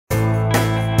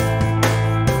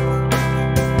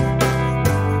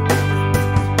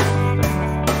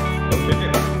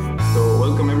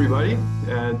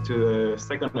to the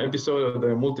second episode of the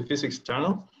Multiphysics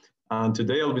channel. And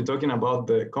today I'll be talking about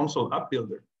the COMSOL app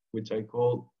builder, which I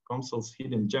call COMSOL's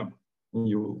hidden gem. And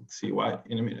you will see why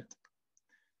in a minute.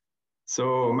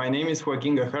 So my name is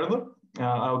Joaquin Gajardo.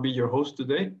 I'll be your host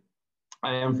today.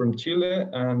 I am from Chile,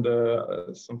 and a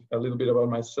little bit about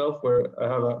myself, where I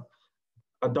have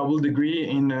a double degree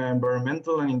in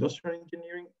environmental and industrial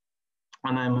engineering,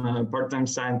 and I'm a part-time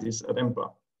scientist at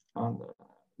Empa. And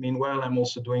meanwhile, I'm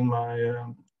also doing my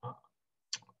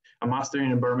a master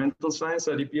in environmental science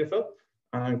at EPFL.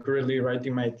 I'm currently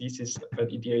writing my thesis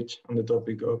at ETH on the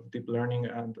topic of deep learning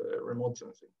and remote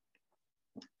sensing.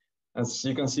 As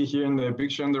you can see here in the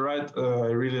picture on the right,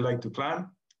 I really like to climb.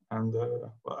 And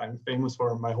well, I'm famous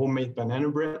for my homemade banana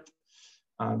bread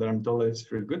that I'm told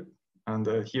is really good. And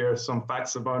here are some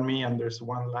facts about me, and there's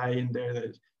one lie in there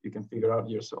that you can figure out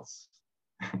yourselves.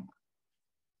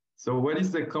 So what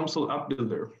is the COMSOL app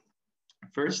builder?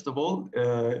 First of all,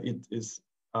 it is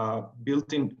a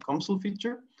built-in COMSOL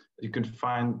feature that you can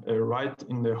find right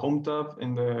in the home tab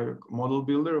in the model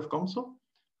builder of COMSOL.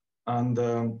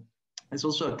 And it's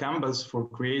also a canvas for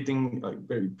creating like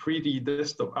very pretty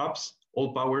desktop apps,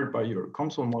 all powered by your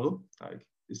COMSOL model, like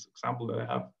this example that I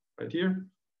have right here.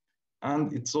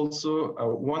 And it's also a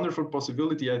wonderful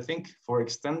possibility, I think, for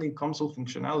extending COMSOL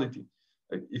functionality.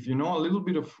 Like if you know a little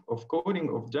bit of coding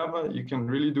of Java, you can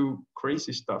really do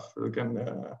crazy stuff. You can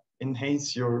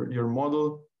enhance your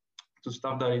model to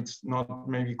stuff that it's not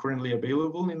maybe currently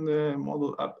available in the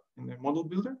model app, in the model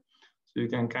builder. So you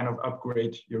can kind of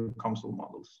upgrade your COMSOL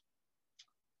models.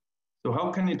 So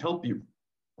how can it help you?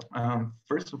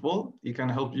 First of all, it can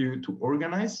help you to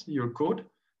organize your code.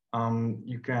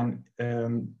 You can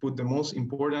put the most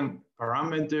important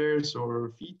parameters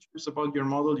or features about your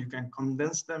model. You can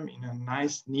condense them in a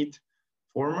nice, neat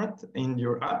format in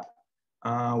your app,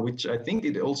 which I think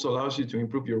it also allows you to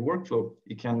improve your workflow.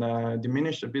 It can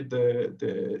diminish a bit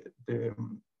the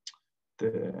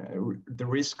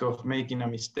risk of making a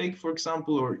mistake, for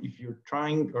example, or if you're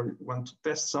trying or want to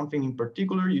test something in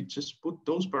particular, you just put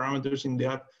those parameters in the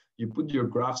app, you put your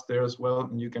graphs there as well,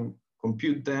 and you can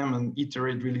compute them and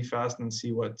iterate really fast and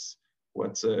see what's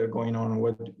going on and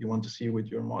what you want to see with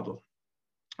your model.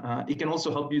 It can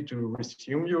also help you to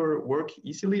resume your work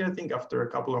easily, I think, after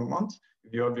a couple of months.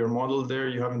 If you have your model there,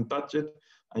 you haven't touched it,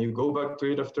 and you go back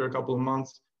to it after a couple of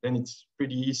months, then it's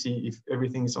pretty easy if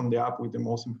everything is on the app with the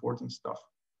most important stuff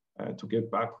to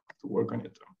get back to work on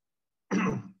it.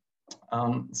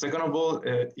 Second of all,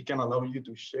 it can allow you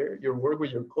to share your work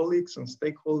with your colleagues and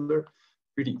stakeholders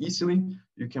pretty easily.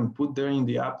 You can put there in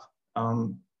the app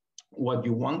what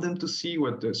you want them to see,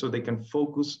 so they can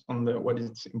focus on what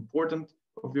is important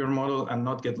of your model and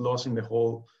not get lost in the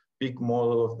whole big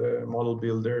model of the model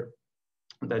builder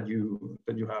that you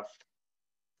have.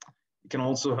 It can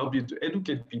also help you to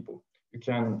educate people. You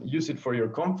can use it for your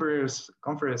conferences,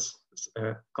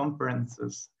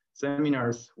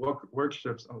 seminars,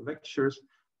 workshops, and lectures.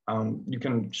 You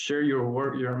can share your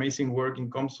work, your amazing work in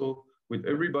COMSOL with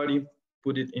everybody,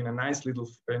 put it in a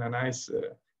nice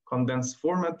condensed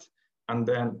format, and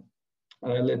then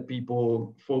let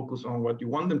people focus on what you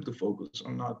want them to focus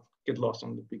on, not get lost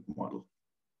on the big model.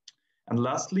 And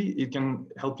lastly, it can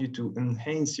help you to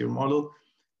enhance your model.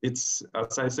 It's,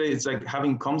 as I say, it's like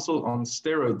having COMSOL on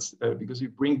steroids because you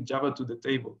bring Java to the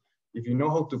table. If you know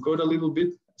how to code a little bit,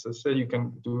 as I said, you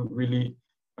can do really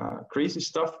crazy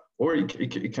stuff, or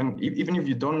it can, even if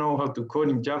you don't know how to code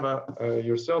in Java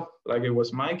yourself, like it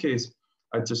was my case,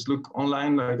 I just look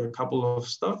online like a couple of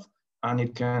stuff, and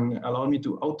it can allow me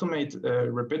to automate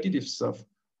repetitive stuff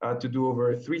to do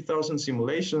over 3,000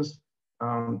 simulations,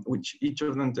 which each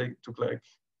of them took like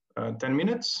 10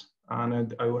 minutes.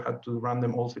 And I had to run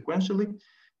them all sequentially.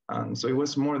 And so it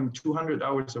was more than 200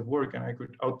 hours of work, and I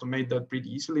could automate that pretty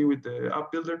easily with the app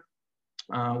builder,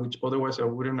 which otherwise I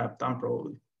wouldn't have done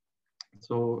probably.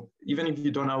 So even if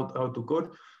you don't know how to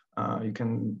code, you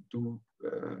can do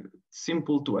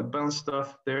simple to advanced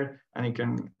stuff there, and it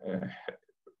can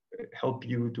help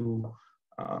you to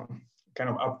kind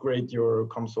of upgrade your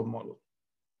COMSOL model.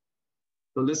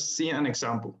 So let's see an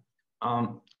example.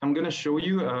 I'm going to show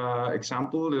you an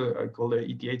example I call the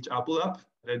ETH Apple app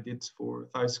that I did for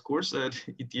Thais course at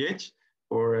ETH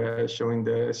for showing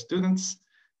the students.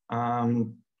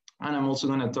 And I'm also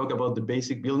going to talk about the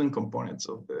basic building components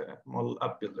of the model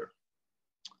app builder.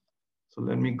 So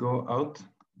let me go out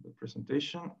the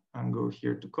presentation and go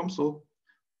here to COMSOL.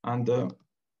 And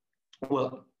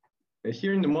well,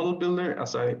 here in the model builder,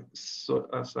 as I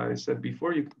said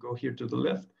before, you can go here to the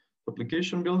left,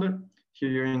 application builder. Here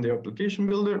you're in the application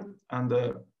builder, and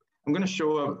I'm going to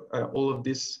show all of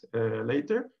this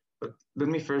later. But let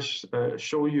me first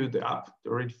show you the app, the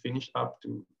already finished app,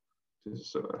 to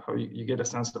so how you get a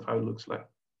sense of how it looks like.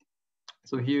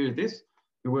 So here it is.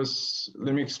 It was,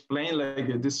 let me explain,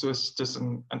 like this was just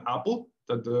an apple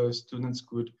that the students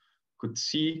could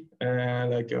see,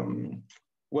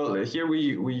 well, here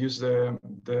we use the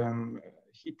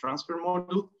heat transfer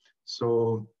model.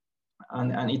 So,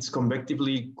 and it's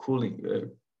convectively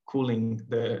cooling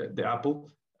the apple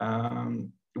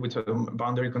with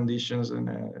boundary conditions,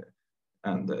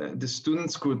 and the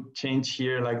students could change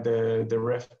here like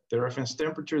the reference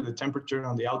temperature, the temperature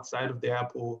on the outside of the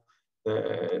apple,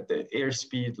 the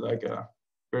airspeed, like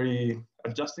very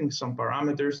adjusting some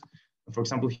parameters. For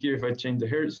example, here, if I change the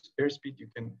airspeed, you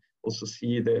can also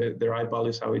see the right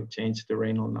values, how it changed the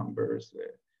Reynolds numbers,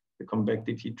 the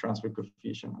convective heat transfer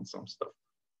coefficient, and some stuff.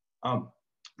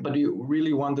 But you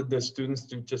really wanted the students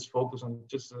to just focus on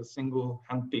just a single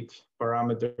hand-picked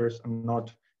parameters and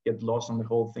not get lost on the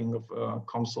whole thing of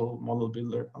COMSOL model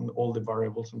builder and all the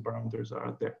variables and parameters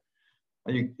are there.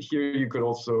 And here you could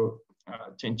also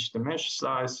change the mesh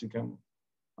size. You can,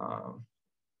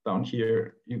 down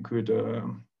here, you could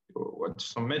watch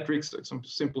some metrics, like some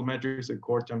simple metrics, like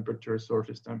core temperature,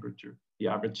 surface temperature, the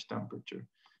average temperature.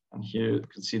 And here you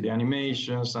can see the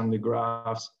animations and the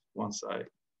graphs once I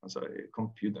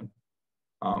compute them.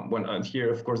 And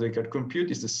here, of course, they can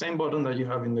compute. It's the same button that you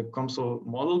have in the COMSOL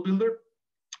model builder.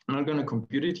 I'm not going to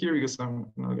compute it here because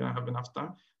I'm not going to have enough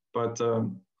time. But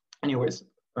anyways,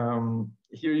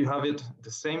 here you have it,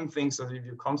 the same things as if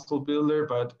you COMSOL builder,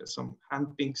 but some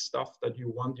hand-picked stuff that you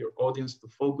want your audience to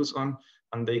focus on,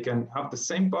 and they can have the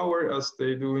same power as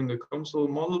they do in the COMSOL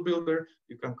model builder.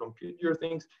 You can compute your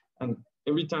things, and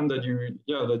every time that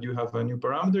you have a new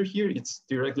parameter here, it's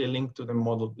directly linked to the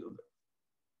model builder.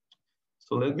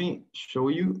 So let me show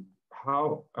you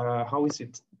how is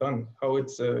it done, how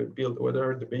it's built, what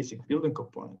are the basic building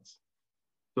components.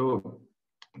 So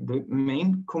the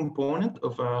main component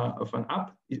of an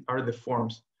app are the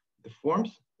forms. The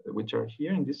forms, which are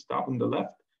here in this tab on the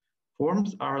left,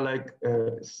 forms are like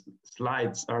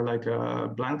slides, are like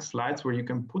blank slides where you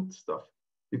can put stuff.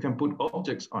 You can put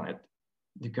objects on it.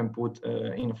 You can put,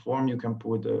 in a form, you can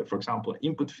put, for example,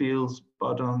 input fields,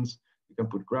 buttons, you can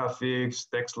put graphics,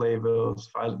 text labels,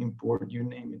 file import, you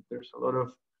name it. There's a lot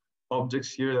of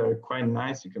objects here that are quite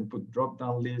nice. You can put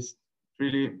drop-down lists,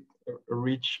 really a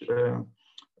rich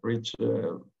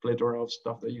plethora of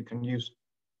stuff that you can use.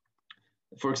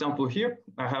 For example, here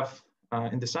I have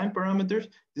in design parameters,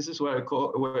 this is what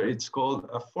where it's called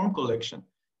a form collection.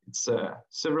 It's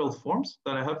several forms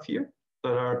that I have here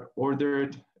that are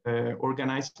ordered,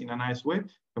 organized in a nice way.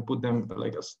 I put them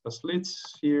like as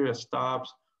lists here, as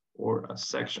tabs, or as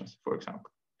sections, for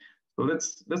example. So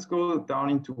let's go down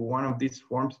into one of these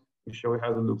forms to show you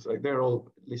how it looks like. They're all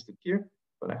listed here,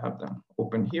 but I have them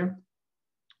open here.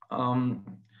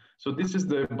 So this is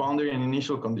the boundary and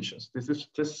initial conditions. This is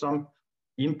just some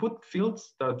input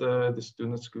fields that the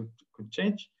students could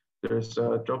change. There's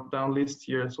a drop-down list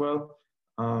here as well.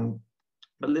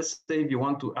 But let's say if you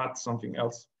want to add something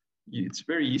else, it's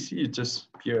very easy. You just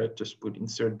here I just put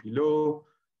insert below.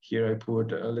 Here I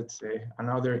put let's say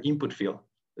another input field.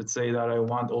 Let's say that I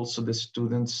want also the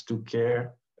students to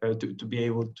care to be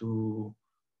able to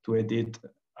edit.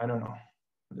 I don't know.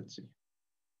 Let's see.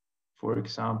 For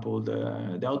example,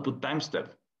 the output time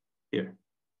step here.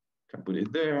 You can put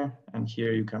it there, and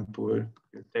here you can put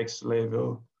your text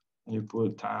label, and you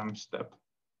put time step,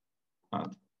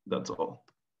 and that's all.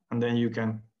 And then you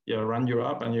can run your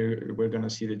app, and we're gonna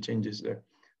see the changes there.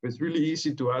 It's really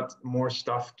easy to add more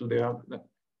stuff to the app.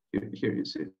 Here you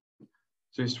see it.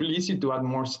 So it's really easy to add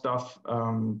more stuff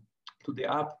to the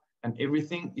app, and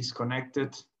everything is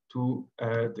connected to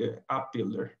the app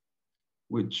builder,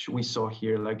 which we saw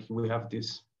here. Like we have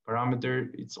this parameter,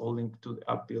 it's all linked to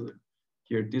the app builder.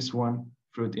 Here, this one,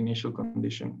 fruit initial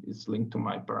condition, is linked to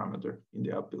my parameter in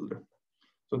the app builder.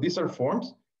 So these are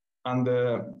forms. And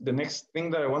the next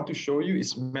thing that I want to show you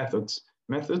is methods.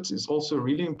 Methods is also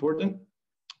really important.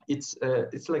 It's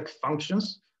like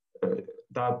functions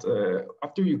that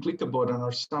after you click a button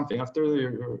or something, after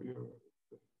the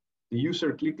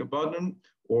user click a button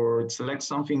or select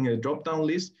something in a drop-down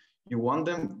list, you want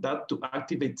that to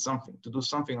activate something, to do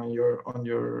something on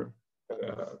your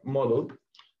model.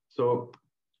 So,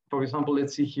 for example,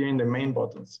 let's see here in the main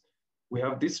buttons, we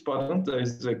have this button that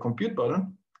is the compute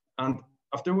button, and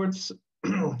afterwards,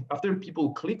 after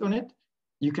people click on it,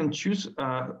 you can choose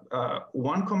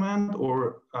one command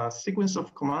or a sequence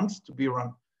of commands to be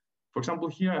run. For example,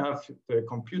 here I have the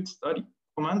compute study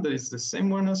command that is the same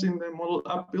one as in the model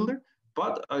app builder,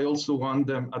 but I also want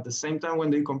them at the same time when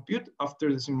they compute,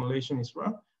 after the simulation is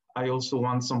run, I also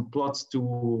want some plots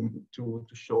to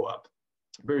show up.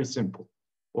 Very simple.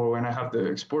 Or when I have the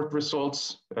export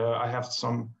results, I have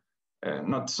some,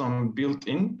 not some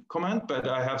built-in command, but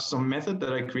I have some method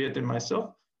that I created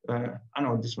myself. I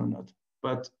know this one not,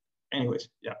 but anyways,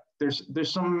 yeah,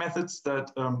 there's some methods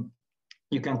that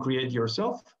you can create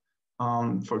yourself.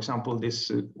 For example,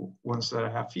 this ones that I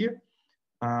have here.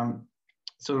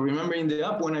 So remember in the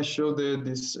app when I showed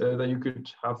this that you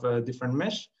could have a different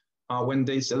mesh, when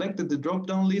they selected the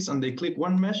drop-down list and they click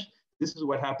one mesh, this is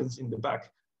what happens in the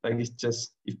back. Like it's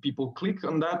just, if people click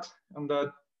on that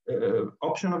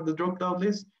option of the drop-down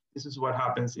list, this is what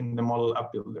happens in the model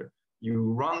app builder.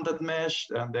 You run that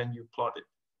mesh and then you plot it.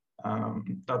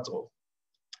 That's all.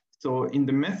 So in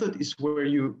the method is where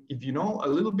you, if you know a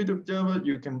little bit of Java,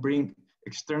 you can bring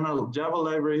external Java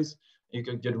libraries. You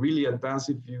can get really advanced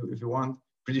if you want.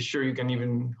 Pretty sure you can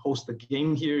even host a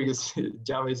game here because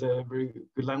Java is a very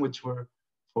good language for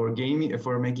gaming,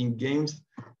 for making games.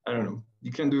 I don't know.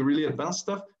 You can do really advanced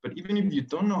stuff, but even if you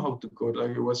don't know how to code,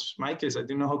 like it was my case, I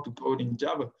didn't know how to code in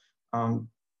Java.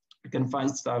 You can find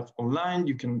stuff online.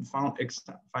 You can find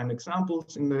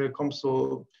examples in the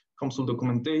COMSOL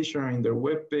documentation, in their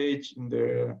webpage, in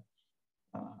their,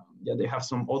 yeah, they have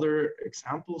some other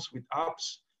examples with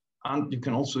apps. And you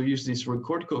can also use this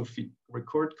record code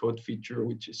feature,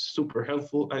 which is super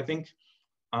helpful, I think.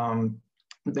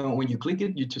 Then when you click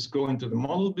it, you just go into the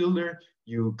model builder,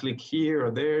 you click here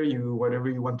or there, whatever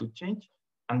you want to change,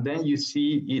 and then you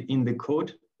see it in the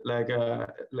code. Like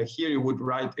here, you would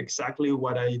write exactly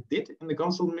what I did in the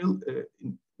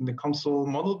COMSOL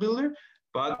model builder,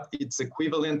 but it's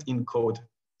equivalent in code.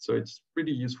 So it's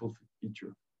pretty useful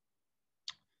feature.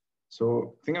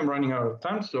 So I think I'm running out of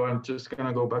time, so I'm just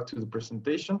gonna go back to the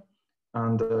presentation.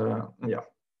 And yeah,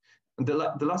 the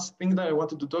last thing that I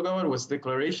wanted to talk about was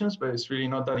declarations, but it's really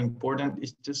not that important.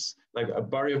 It's just like a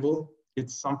variable.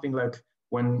 It's something like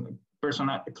when a person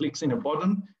clicks in a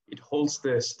button, it holds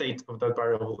the state of that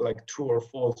variable, like true or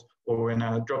false, or when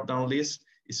a drop-down list,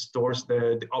 it stores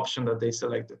the option that they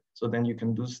selected. So then you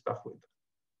can do stuff with it.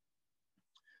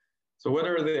 So what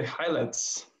are the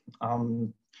highlights?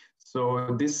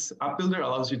 So this app builder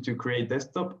allows you to create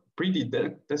pretty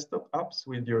desktop apps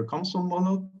with your COMSOL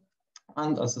model.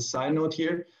 And as a side note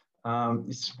here,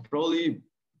 it's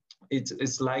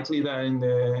likely that in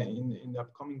the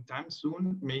upcoming time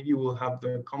soon, maybe we'll have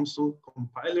the COMSOL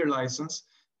compiler license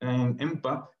and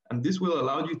Empa, and this will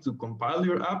allow you to compile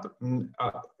your app and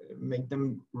make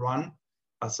them run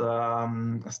as a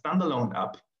standalone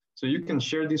app. So you can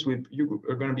share this with, you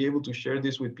are going to be able to share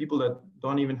this with people that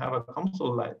don't even have a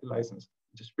COMSOL license,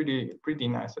 which is pretty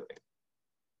nice, I think.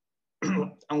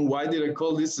 And why did I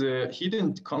call this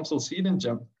COMSOL's hidden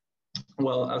gem?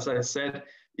 Well, as I said,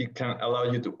 it can allow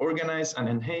you to organize and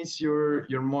enhance your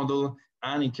model,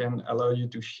 and it can allow you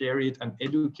to share it and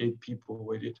educate people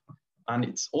with it. And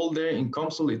it's all there in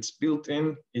COMSOL. It's built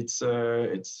in. It's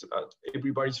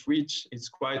everybody's reach. It's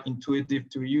quite intuitive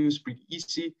to use, pretty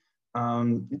easy.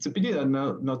 It's a pity that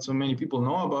not so many people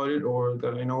know about it, or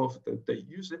that I know of that they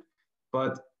use it,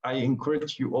 but I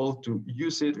encourage you all to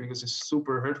use it because it's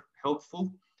super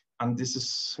helpful. And this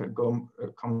is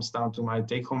comes down to my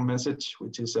take-home message,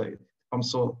 which is a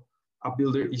COMSOL app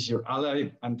builder is your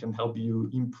ally and can help you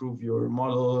improve your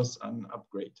models and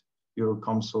upgrade your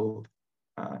COMSOL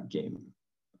game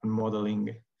and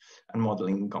modeling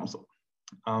COMSOL.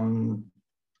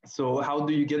 So how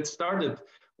do you get started?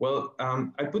 Well,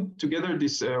 I put together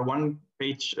this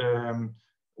one-page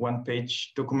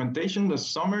documentation, the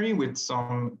summary with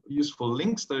some useful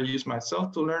links that I use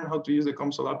myself to learn how to use the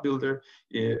COMSOL app builder.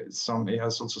 It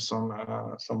has also some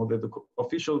of the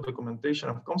official documentation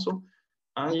of COMSOL.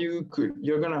 And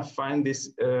you're gonna find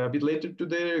this a bit later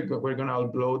today. We're gonna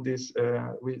upload this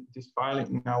file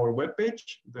in our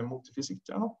webpage, the Multiphysics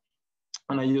channel.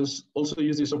 And I also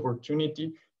use this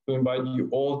opportunity to invite you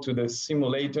all to the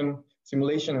Simulation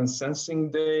and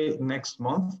Sensing Day next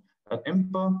month at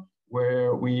Empa,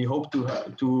 where we hope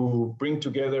to bring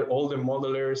together all the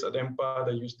modelers at Empa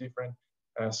that use different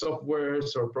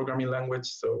softwares or programming language.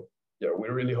 So yeah, we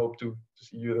really hope to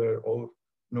see you there, all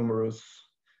numerous.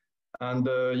 And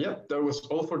yeah, that was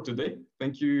all for today.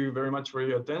 Thank you very much for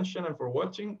your attention and for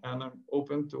watching, and I'm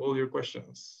open to all your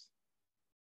questions.